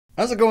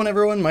How's it going,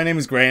 everyone? My name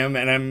is Graeme,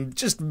 and I'm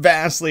just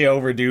vastly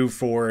overdue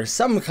for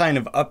some kind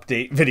of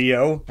update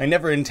video. I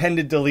never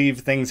intended to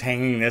leave things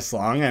hanging this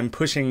long. I'm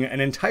pushing an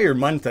entire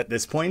month at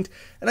this point,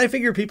 and I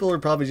figure people are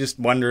probably just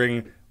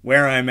wondering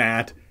where I'm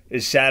at.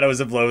 Is Shadows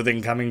of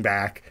Loathing coming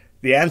back?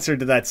 The answer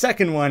to that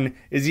second one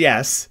is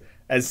yes,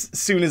 as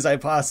soon as I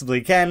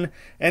possibly can,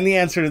 and the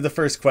answer to the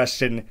first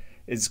question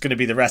is going to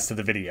be the rest of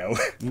the video.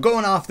 I'm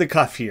going off the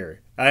cuff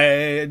here.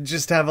 I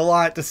just have a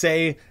lot to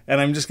say,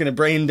 and I'm just going to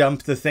brain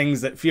dump the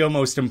things that feel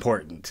most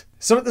important.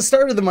 So at the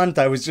start of the month,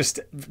 I was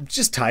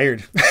just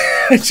tired.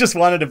 I just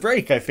wanted a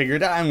break. I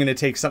figured I'm going to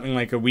take something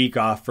like a week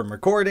off from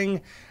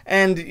recording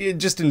and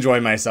just enjoy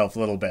myself a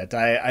little bit.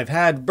 I've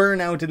had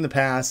burnout in the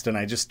past, and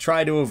I just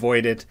try to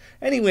avoid it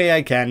any way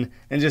I can,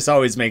 and just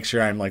always make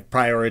sure I'm like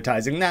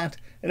prioritizing that.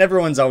 And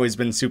everyone's always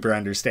been super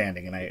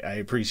understanding, and I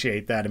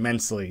appreciate that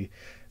immensely.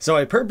 So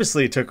I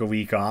purposely took a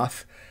week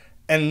off,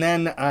 and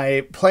then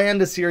I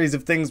planned a series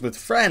of things with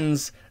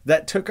friends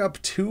that took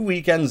up 2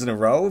 weekends in a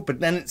row, but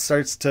then it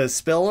starts to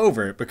spill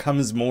over. It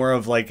becomes more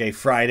of like a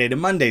Friday to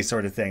Monday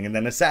sort of thing, and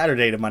then a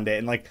Saturday to Monday,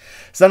 and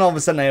so then all of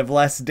a sudden I have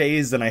less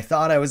days than I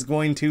thought I was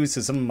going to,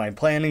 so some of my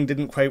planning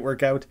didn't quite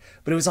work out,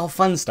 but it was all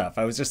fun stuff.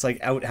 I was just like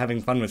out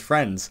having fun with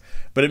friends,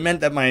 but it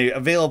meant that my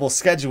available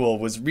schedule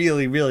was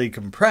really, really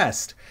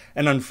compressed,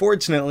 and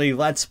unfortunately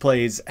Let's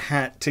Plays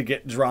had to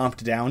get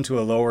dropped down to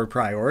a lower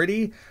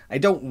priority. I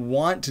don't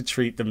want to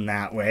treat them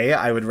that way.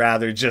 I would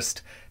rather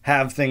just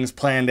have things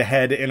planned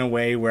ahead in a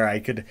way where I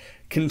could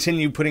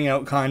continue putting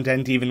out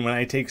content even when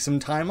I take some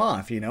time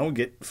off, you know,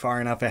 get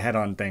far enough ahead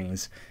on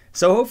things.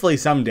 So hopefully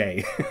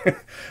someday.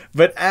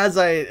 But as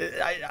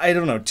I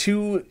don't know,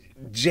 2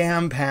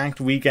 jam-packed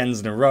weekends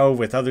in a row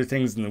with other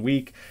things in the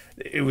week,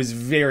 it was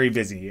very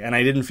busy, and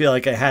I didn't feel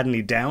like I had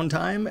any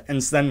downtime.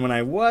 And so then when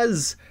I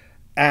was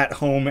at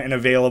home and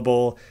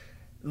available,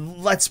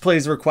 Let's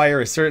Plays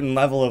require a certain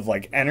level of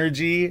like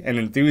energy and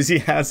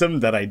enthusiasm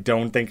that I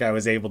don't think I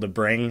was able to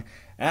bring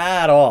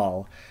at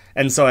all.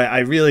 And so I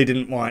really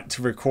didn't want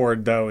to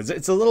record those.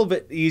 It's a little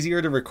bit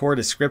easier to record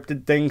a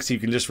scripted thing, so you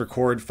can just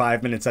record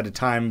 5 minutes at a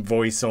time,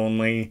 voice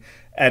only,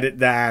 edit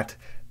that,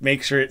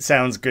 make sure it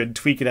sounds good,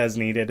 tweak it as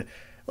needed.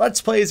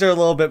 Let's Plays are a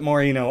little bit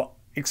more, you know,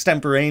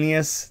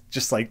 extemporaneous.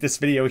 Just like this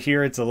video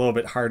here, it's a little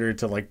bit harder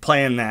to like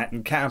plan that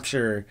and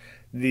capture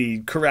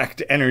the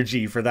correct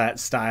energy for that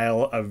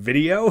style of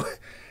video.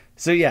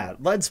 So yeah,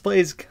 Let's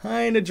Plays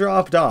kind of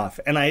dropped off,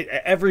 and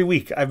every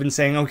week I've been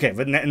saying, okay,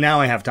 but now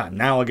I have time.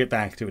 Now I'll get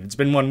back to it. It's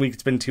been 1 week,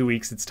 it's been 2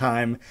 weeks, it's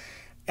time.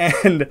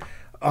 And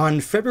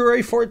on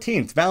February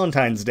 14th,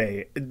 Valentine's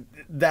Day,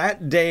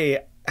 that day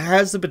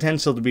has the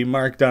potential to be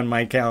marked on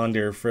my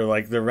calendar for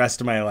like the rest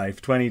of my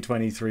life,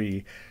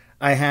 2023.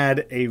 I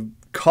had a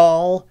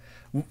call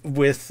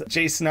with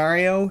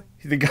Scenario,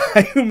 the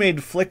guy who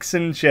made Flicks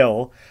and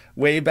Chill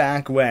way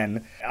back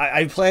when.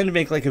 I plan to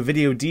make like a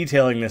video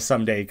detailing this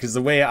someday, because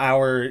the way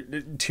our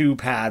 2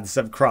 paths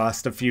have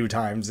crossed a few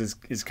times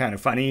is kind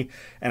of funny,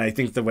 and I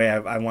think the way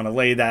I want to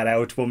lay that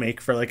out will make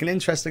for like an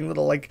interesting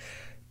little like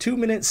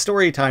 2-minute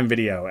story time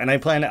video, and I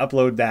plan to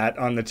upload that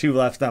on the Two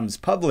Left Thumbs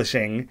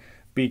Publishing,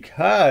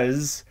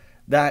 because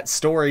that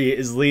story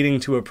is leading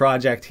to a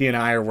project he and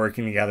I are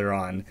working together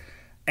on.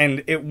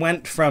 And it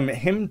went from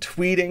him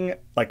tweeting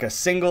like a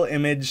single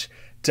image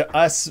to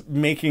us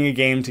making a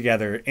game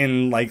together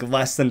in like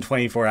less than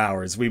 24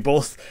 hours. We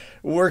both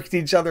worked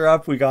each other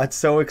up. We got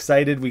so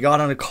excited. We got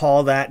on a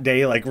call that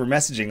day. Like, we're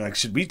messaging like,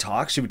 should we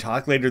talk? Should we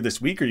talk later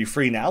this week? Are you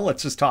free now?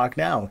 Let's just talk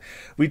now.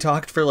 We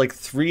talked for like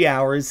 3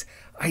 hours.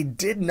 I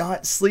did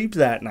not sleep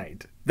that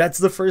night. That's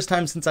the first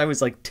time since I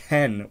was like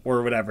 10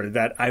 or whatever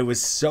that I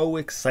was so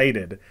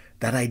excited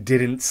that I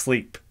didn't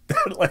sleep.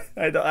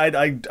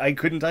 I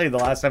couldn't tell you the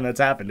last time that's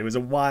happened. It was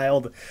a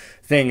wild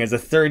thing as a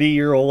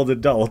 30-year-old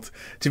adult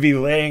to be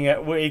laying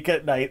awake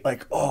at night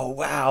like, oh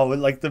wow,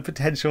 like the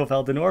potential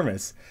felt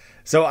enormous.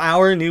 So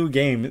our new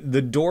game,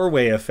 The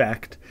Doorway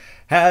Effect,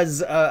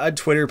 has a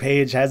Twitter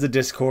page, has a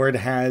Discord,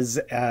 has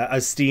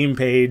a Steam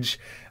page,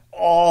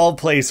 all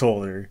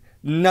placeholder.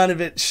 None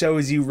of it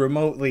shows you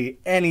remotely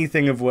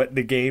anything of what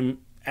the game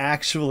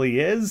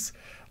actually is.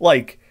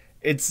 Like,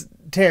 it's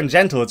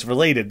tangential, it's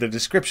related. The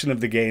description of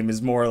the game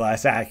is more or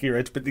less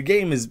accurate, but the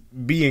game is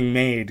being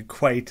made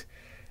quite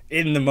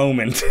in the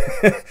moment.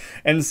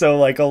 And so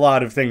like a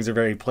lot of things are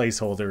very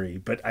placeholdery,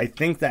 but I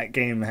think that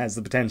game has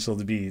the potential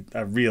to be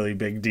a really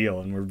big deal,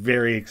 and we're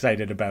very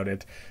excited about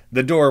it.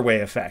 The Doorway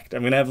Effect.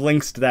 I'm going to have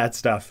links to that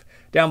stuff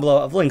down below.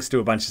 I have links to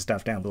a bunch of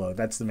stuff down below.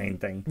 That's the main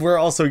thing. We're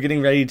also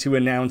getting ready to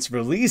announce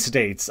release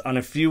dates on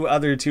a few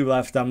other Two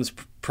Left Thumbs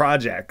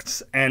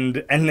projects,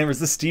 and there was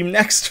the Steam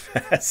Next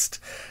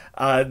Fest.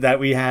 That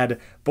we had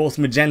both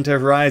Magenta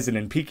Horizon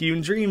and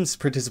Picayune Dreams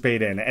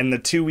participate in, and the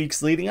 2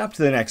 weeks leading up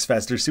to the Next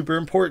Fest are super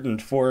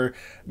important for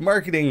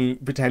marketing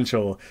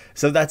potential.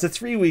 So that's a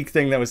 3-week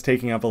thing that was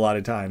taking up a lot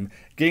of time.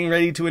 Getting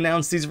ready to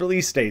announce these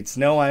release dates.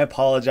 No, I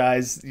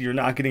apologize. You're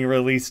not getting a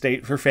release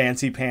date for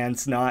Fancy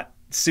Pants, not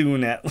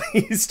soon at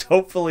least.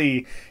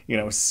 Hopefully, you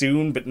know,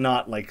 soon, but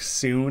not like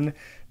soon.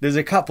 there's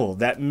a couple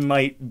that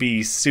might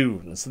be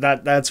soon. So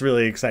that's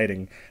really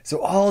exciting. So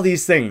all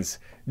these things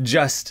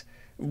just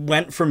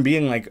went from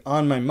being like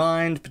on my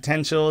mind,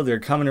 potential, they're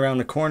coming around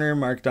the corner,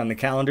 marked on the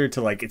calendar,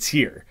 to like it's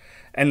here.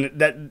 And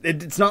that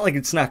it's not like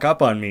it snuck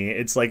up on me.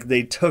 It's like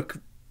they took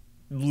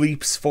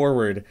leaps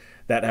forward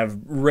that have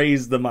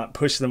raised them up,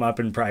 pushed them up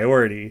in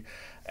priority.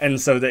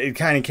 And so that it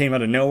kind of came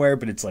out of nowhere,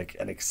 but it's like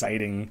an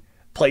exciting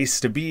place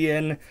to be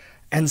in.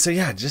 And so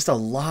yeah, just a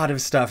lot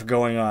of stuff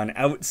going on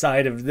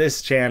outside of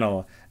this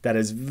channel that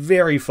has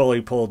very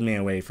fully pulled me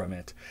away from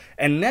it.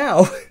 And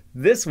now,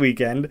 this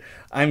weekend,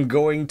 I'm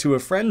going to a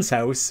friend's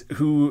house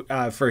who,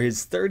 for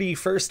his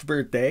 31st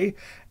birthday,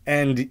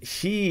 and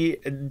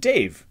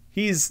Dave,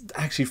 he's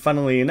actually,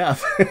 funnily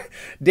enough,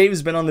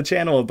 Dave's been on the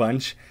channel a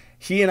bunch.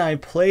 He and I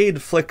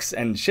played Flicks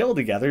and Chill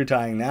together,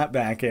 tying that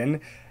back in.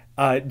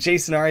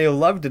 Jason Ario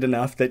loved it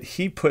enough that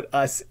he put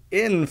us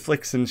in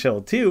Flicks and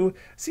Chill too.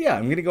 So yeah,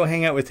 I'm gonna go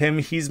hang out with him.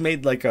 He's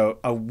made like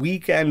a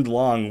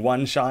weekend-long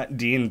one-shot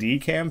D&D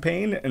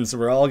campaign, and so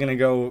we're all gonna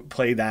go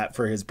play that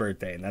for his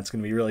birthday, and that's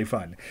gonna be really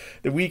fun.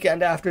 The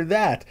weekend after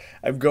that,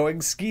 I'm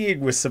going skiing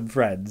with some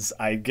friends.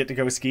 I get to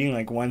go skiing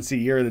like once a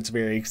year. That's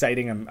very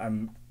exciting.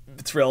 I'm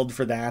thrilled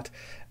for that.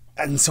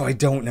 And so I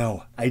don't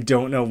know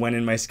when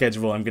in my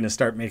schedule I'm going to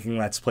start making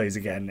Let's Plays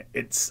again.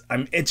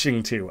 I'm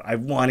itching to. I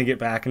want to get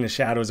back into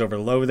Shadows Over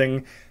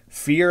Loathing.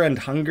 Fear and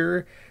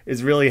Hunger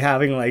is really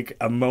having like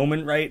a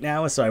moment right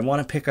now, so I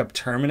want to pick up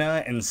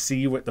Termina and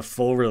see what the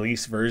full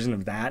release version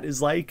of that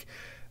is like.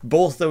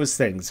 Both those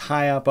things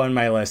high up on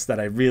my list that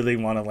I really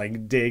want to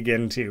like dig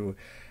into.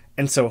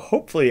 And so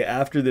hopefully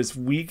after this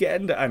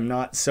weekend I'm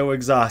not so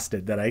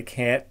exhausted that I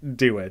can't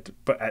do it.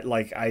 But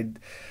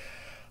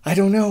I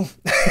don't know.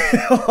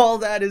 All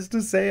that is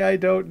to say, I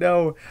don't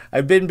know.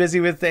 I've been busy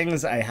with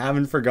things. I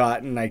haven't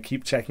forgotten. I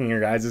keep checking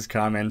your guys'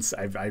 comments.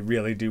 I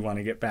really do want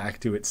to get back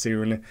to it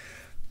soon.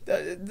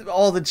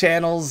 All the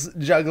channels,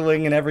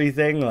 juggling and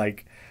everything,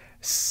 like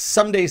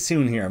someday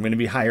soon here, I'm going to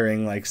be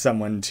hiring like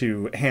someone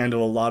to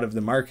handle a lot of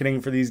the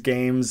marketing for these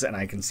games, and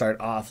I can start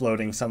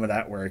offloading some of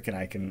that work, and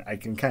I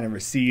can kind of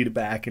recede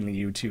back into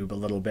YouTube a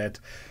little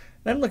bit.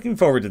 And I'm looking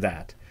forward to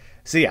that.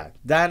 So yeah,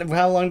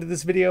 how long did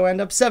this video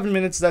end up? 7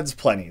 minutes, that's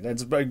plenty.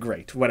 That's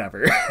great,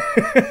 whatever.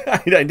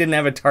 I didn't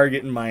have a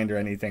target in mind or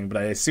anything, but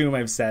I assume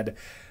I've said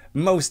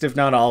most, if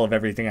not all, of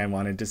everything I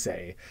wanted to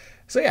say.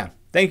 So yeah,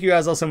 thank you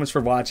guys all so much for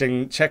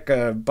watching. Check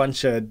a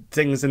bunch of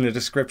things in the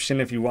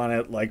description if you want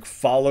to like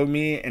follow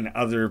me in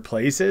other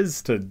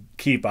places to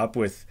keep up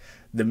with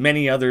the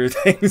many other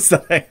things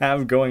that I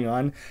have going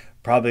on.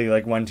 Probably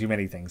like one too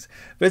many things,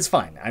 but it's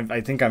fine.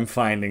 I think I'm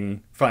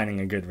finding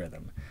a good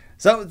rhythm.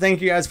 So thank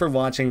you guys for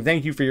watching.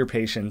 Thank you for your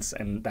patience,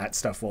 and that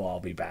stuff will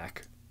all be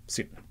back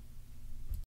soon.